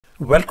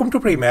Welcome to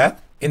PreMath.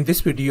 In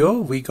this video,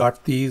 we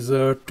got these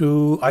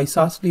two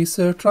isosceles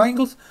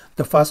triangles.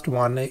 The first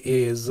one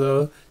is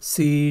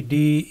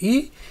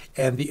CDE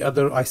and the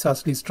other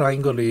isosceles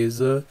triangle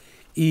is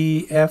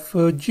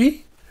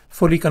EFG.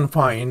 Fully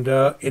confined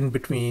in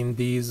between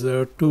these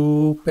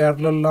two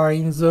parallel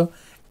lines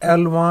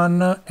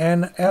L1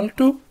 and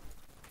L2.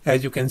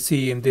 As you can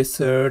see in this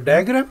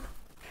diagram.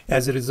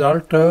 As a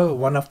result,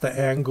 one of the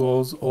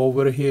angles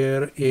over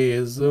here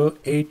is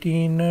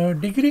 18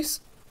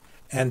 degrees.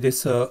 And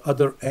this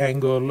other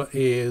angle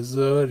is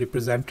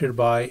represented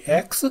by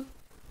X.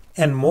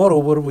 And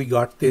moreover, we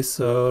got this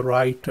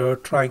right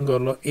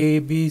triangle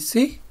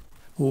ABC,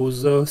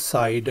 whose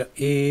side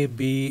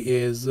AB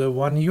is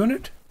 1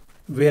 unit,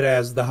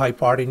 whereas the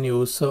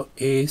hypotenuse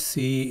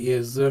AC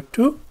is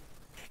 2.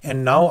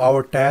 And now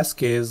our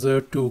task is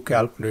to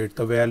calculate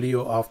the value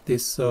of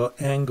this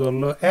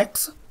angle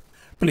X.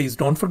 Please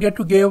don't forget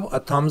to give a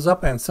thumbs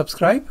up and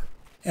subscribe.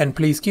 And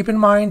please keep in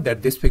mind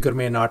that this figure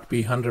may not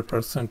be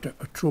 100%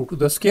 true to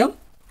the scale.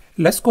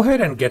 Let's go ahead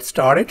and get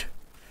started.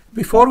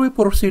 Before we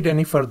proceed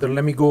any further,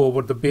 let me go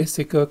over the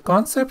basic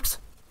concepts.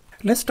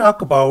 Let's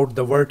talk about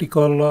the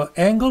vertical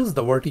angles.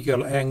 The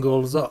vertical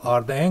angles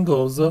are the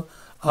angles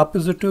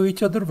opposite to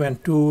each other when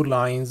two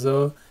lines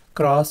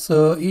cross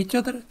each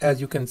other,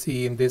 as you can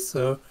see in this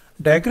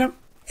diagram.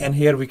 And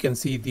here we can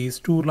see these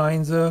two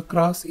lines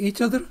cross each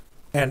other.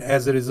 And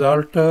as a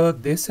result,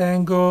 this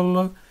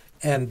angle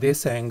and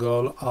this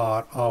angle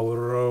are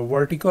our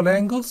vertical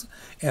angles,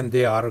 and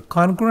they are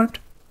congruent.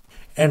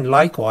 And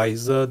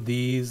likewise,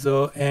 these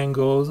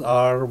angles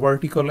are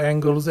vertical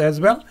angles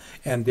as well,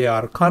 and they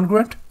are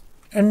congruent.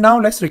 And now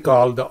let's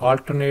recall the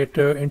alternate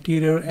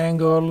interior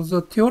angles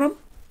theorem.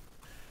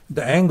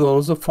 The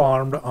angles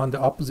formed on the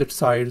opposite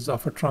sides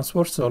of a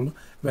transversal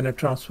when a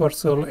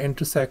transversal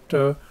intersect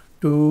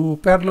two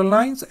parallel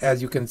lines,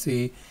 as you can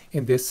see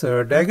in this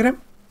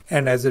diagram.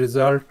 And as a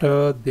result,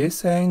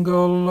 this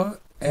angle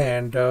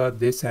and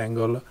this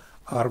angle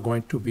are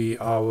going to be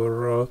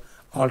our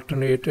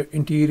alternate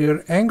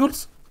interior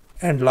angles.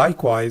 And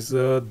likewise,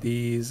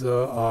 these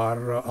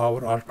are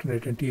our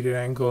alternate interior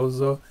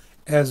angles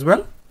as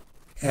well,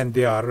 and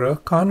they are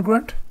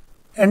congruent.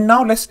 And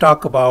now let's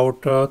talk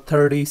about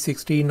 30,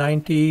 60,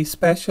 90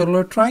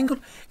 special triangle.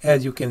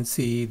 As you can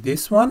see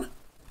this one,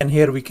 and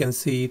here we can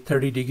see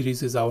 30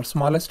 degrees is our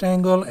smallest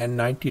angle and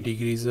 90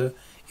 degrees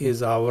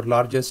is our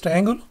largest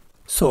angle.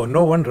 So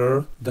no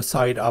wonder the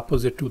side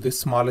opposite to this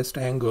smallest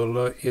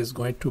angle is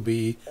going to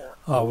be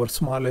our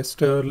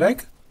smallest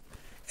leg,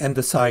 and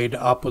the side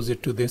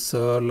opposite to this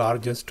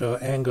largest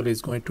angle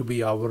is going to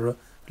be our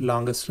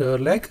longest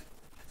leg.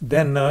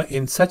 Then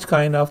in such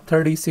kind of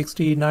 30,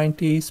 60,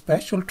 90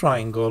 special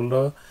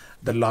triangle,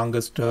 the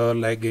longest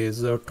leg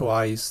is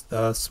twice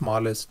the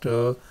smallest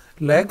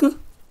leg.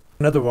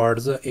 In other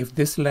words, if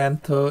this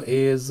length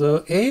is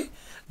A,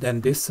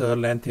 then this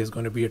length is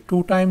going to be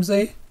 2 times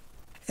A.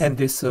 And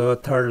this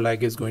third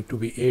leg is going to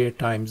be A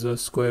times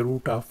square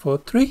root of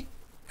 3.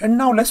 And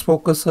now let's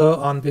focus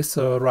on this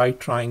right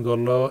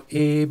triangle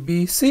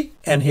ABC.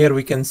 And here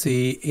we can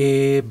see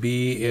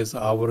AB is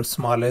our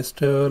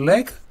smallest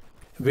leg,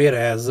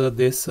 whereas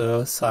this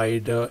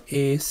side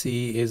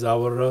AC is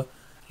our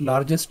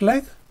largest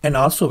leg. And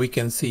also we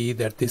can see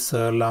that this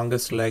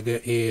longest leg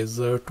is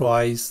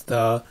twice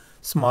the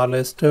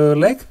smallest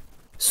leg.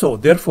 So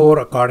therefore,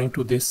 according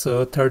to this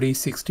 30,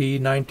 60,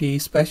 90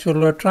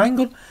 special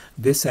triangle,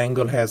 this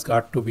angle has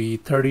got to be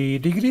 30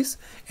 degrees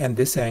and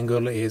this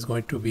angle is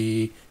going to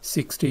be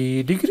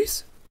 60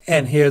 degrees.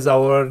 And here's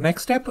our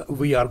next step.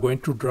 We are going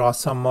to draw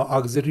some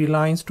auxiliary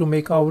lines to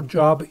make our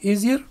job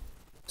easier.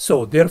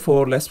 So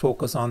therefore, let's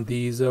focus on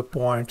these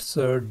points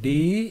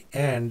D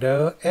and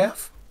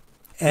F.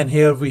 And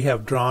here we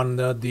have drawn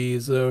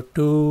these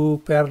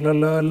two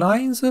parallel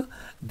lines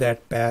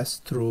that pass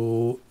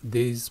through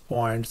these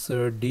points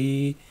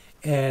D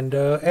and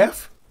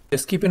F.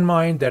 Just keep in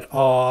mind that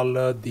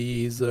all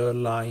these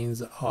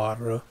lines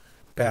are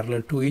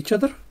parallel to each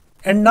other.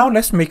 And now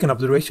let's make an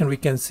observation. We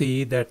can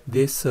see that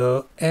this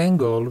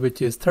angle,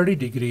 which is 30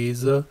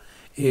 degrees,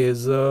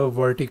 is a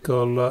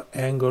vertical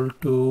angle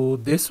to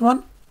this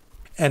one.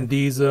 And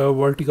these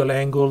vertical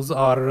angles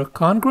are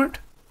congruent.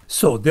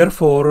 So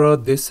therefore,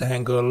 this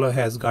angle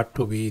has got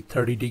to be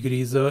 30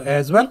 degrees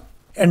as well.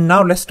 And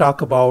now let's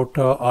talk about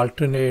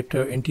alternate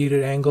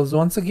interior angles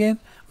once again.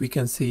 We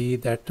can see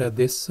that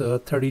this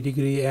 30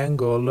 degree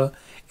angle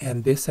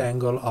and this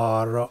angle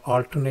are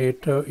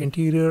alternate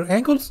interior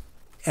angles,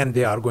 and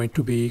they are going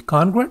to be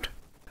congruent.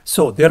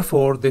 So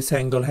therefore, this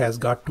angle has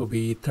got to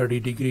be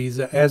 30 degrees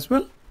as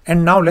well.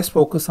 And now let's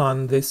focus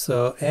on this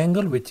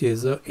angle, which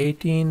is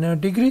 18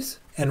 degrees.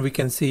 And we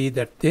can see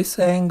that this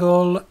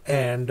angle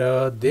and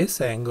this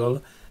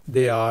angle,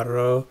 they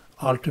are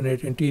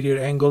alternate interior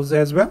angles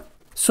as well.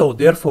 So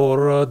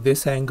therefore,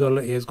 this angle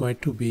is going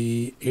to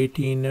be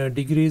 18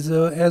 degrees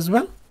as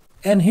well.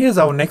 And here's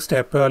our next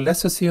step.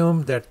 Let's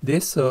assume that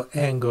this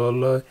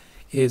angle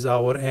is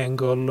our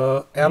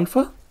angle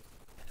alpha.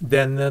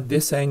 Then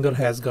this angle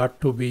has got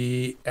to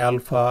be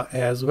alpha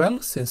as well,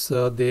 since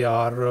they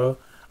are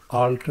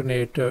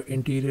alternate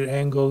interior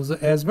angles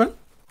as well.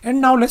 And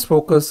now let's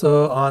focus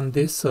on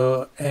this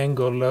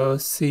angle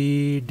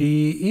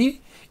CDE.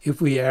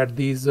 If we add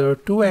these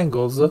two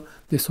angles,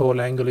 this whole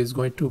angle is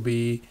going to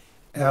be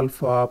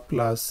alpha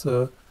plus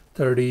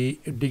 30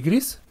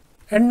 degrees.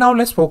 And now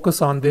let's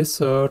focus on this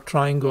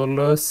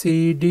triangle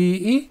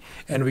CDE,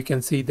 and we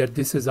can see that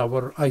this is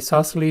our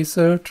isosceles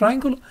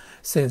triangle,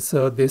 since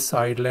this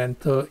side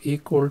length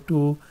equal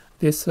to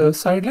this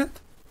side length.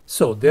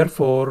 So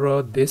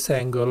therefore this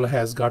angle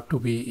has got to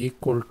be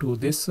equal to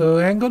this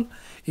angle.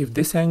 If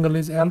this angle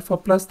is alpha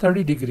plus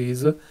 30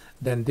 degrees,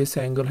 then this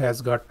angle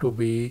has got to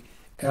be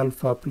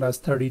alpha plus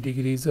 30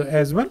 degrees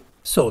as well.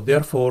 So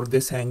therefore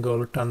this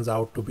angle turns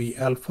out to be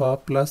alpha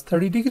plus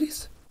 30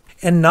 degrees.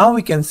 And now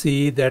we can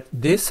see that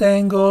this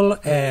angle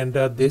and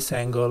this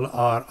angle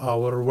are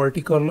our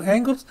vertical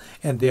angles,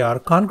 and they are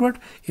congruent.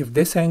 If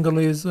this angle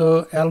is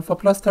alpha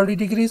plus 30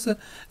 degrees,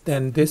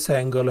 then this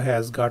angle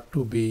has got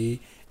to be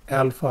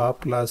alpha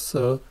plus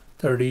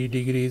 30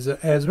 degrees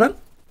as well.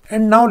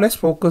 And now let's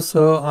focus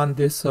on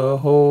this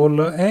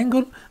whole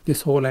angle.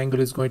 This whole angle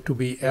is going to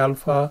be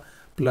alpha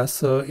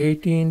plus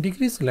 18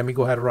 degrees. Let me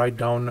go ahead and write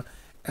down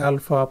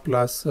alpha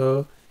plus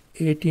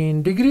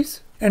 18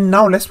 degrees. And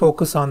now let's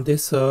focus on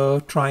this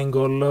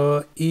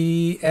triangle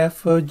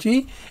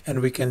EFG,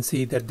 and we can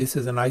see that this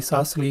is an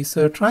isosceles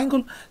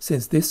triangle,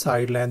 since this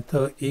side length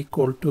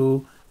equal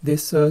to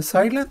this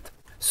side length.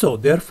 So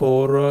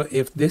therefore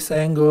if this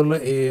angle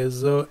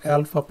is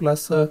alpha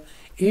plus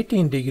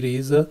 18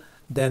 degrees,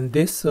 then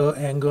this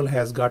angle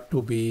has got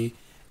to be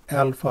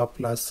alpha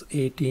plus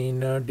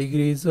 18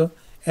 degrees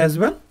as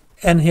well.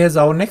 And here's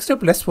our next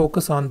step. Let's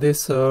focus on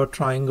this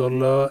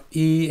triangle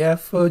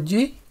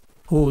EFG,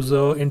 whose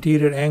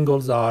interior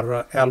angles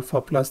are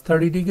alpha plus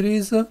 30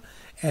 degrees,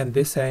 and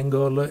this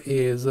angle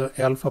is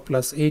alpha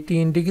plus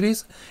 18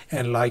 degrees,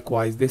 and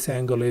likewise this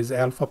angle is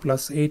alpha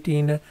plus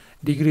 18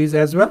 degrees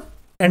as well.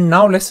 And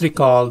now let's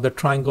recall the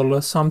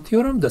triangle sum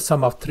theorem. The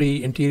sum of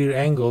three interior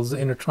angles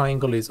in a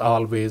triangle is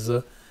always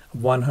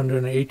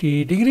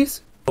 180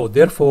 degrees. So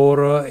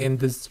therefore in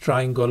this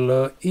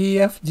triangle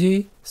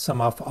EFG,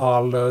 sum of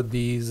all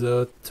these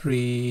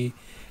three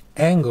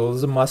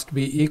angles must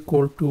be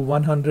equal to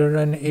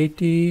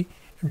 180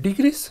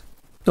 degrees.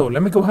 So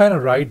let me go ahead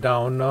and write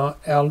down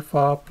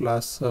alpha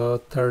plus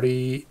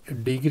 30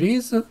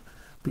 degrees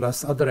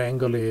plus other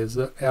angle is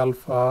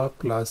alpha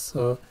plus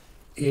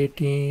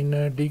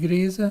 18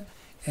 degrees,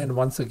 and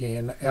once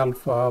again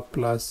alpha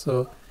plus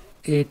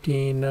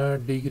 18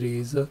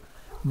 degrees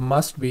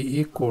must be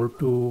equal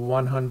to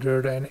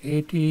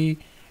 180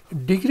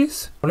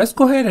 degrees. Let's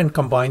go ahead and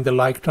combine the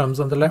like terms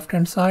on the left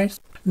hand side.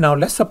 Now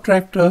let's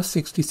subtract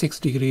 66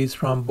 degrees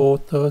from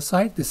both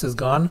sides. This is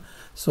gone,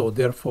 so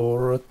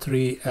therefore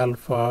 3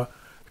 alpha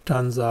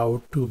turns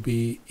out to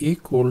be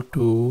equal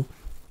to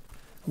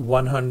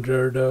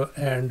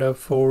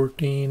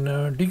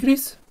 114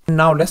 degrees.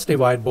 Now let's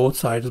divide both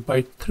sides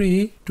by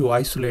 3 to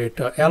isolate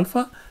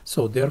alpha.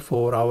 So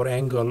therefore our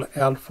angle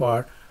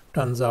alpha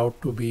turns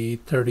out to be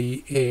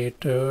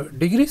 38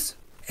 degrees.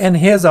 And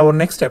here's our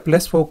next step.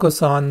 Let's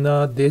focus on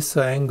this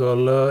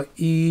angle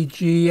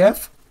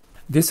EGF.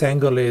 This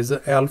angle is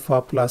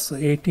alpha plus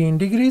 18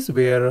 degrees,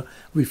 where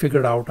we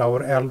figured out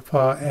our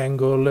alpha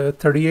angle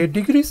 38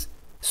 degrees.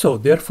 So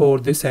therefore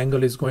this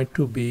angle is going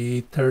to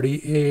be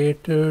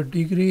 38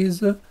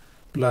 degrees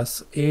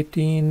plus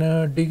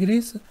 18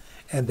 degrees,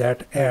 and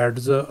that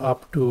adds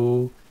up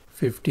to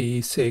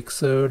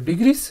 56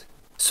 degrees.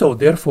 So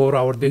therefore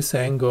our this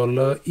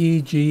angle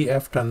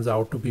EGF turns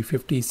out to be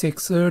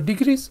 56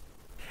 degrees.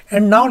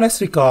 And now let's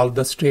recall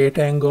the straight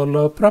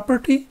angle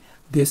property.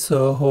 This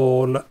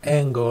whole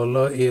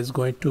angle is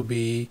going to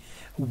be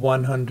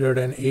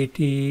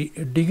 180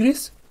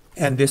 degrees,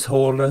 and this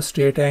whole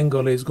straight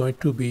angle is going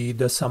to be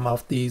the sum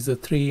of these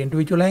three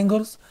individual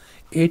angles,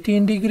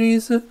 18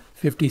 degrees,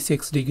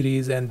 56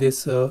 degrees, and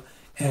this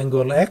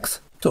angle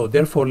X. So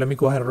therefore let me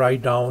go ahead and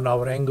write down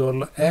our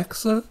angle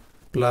X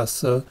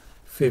plus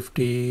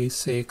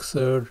 56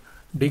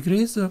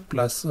 degrees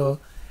plus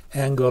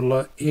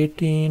angle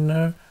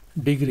 18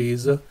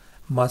 degrees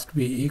must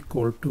be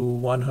equal to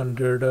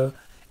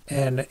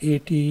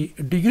 180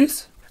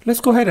 degrees. Let's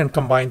go ahead and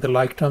combine the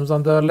like terms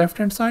on the left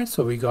hand side.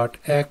 So we got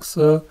X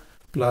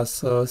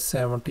plus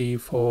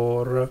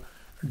 74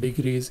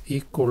 degrees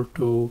equal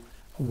to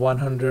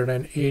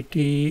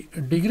 180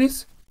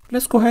 degrees.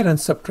 Let's go ahead and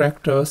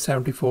subtract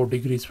 74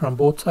 degrees from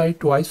both sides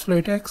to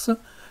isolate X.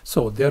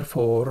 So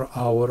therefore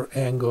our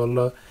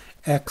angle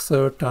X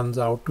turns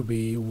out to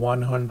be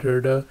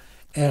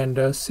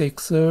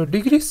 106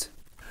 degrees.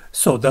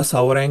 So thus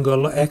our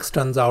angle X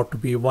turns out to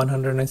be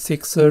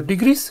 106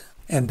 degrees.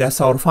 And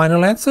that's our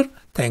final answer.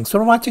 Thanks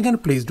for watching,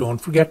 and please don't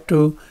forget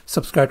to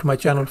subscribe to my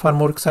channel for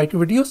more exciting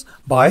videos.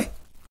 Bye.